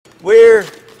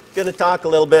going to talk a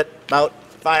little bit about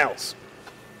files.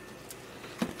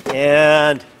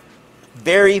 And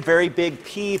very, very big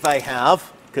peeve I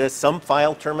have, because some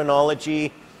file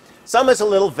terminology, some is a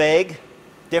little vague,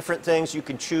 different things you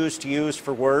can choose to use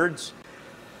for words,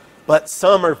 but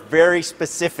some are very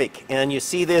specific, and you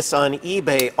see this on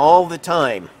eBay all the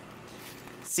time.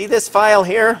 See this file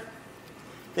here?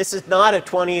 This is not a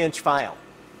 20-inch file.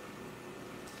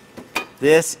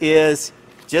 This is,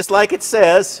 just like it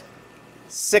says,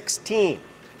 16.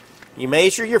 You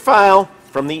measure your file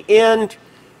from the end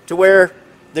to where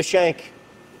the shank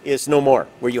is no more,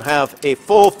 where you have a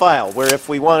full file, where if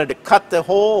we wanted to cut the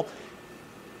whole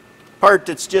part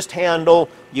that's just handle,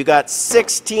 you got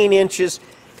 16 inches,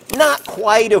 not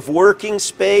quite of working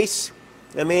space.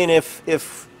 I mean, if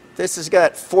this has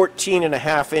got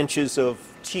 14.5 inches of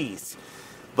teeth,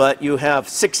 but you have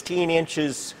 16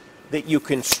 inches that you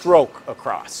can stroke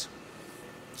across.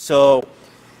 So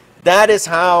that is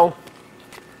how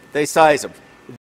they size them.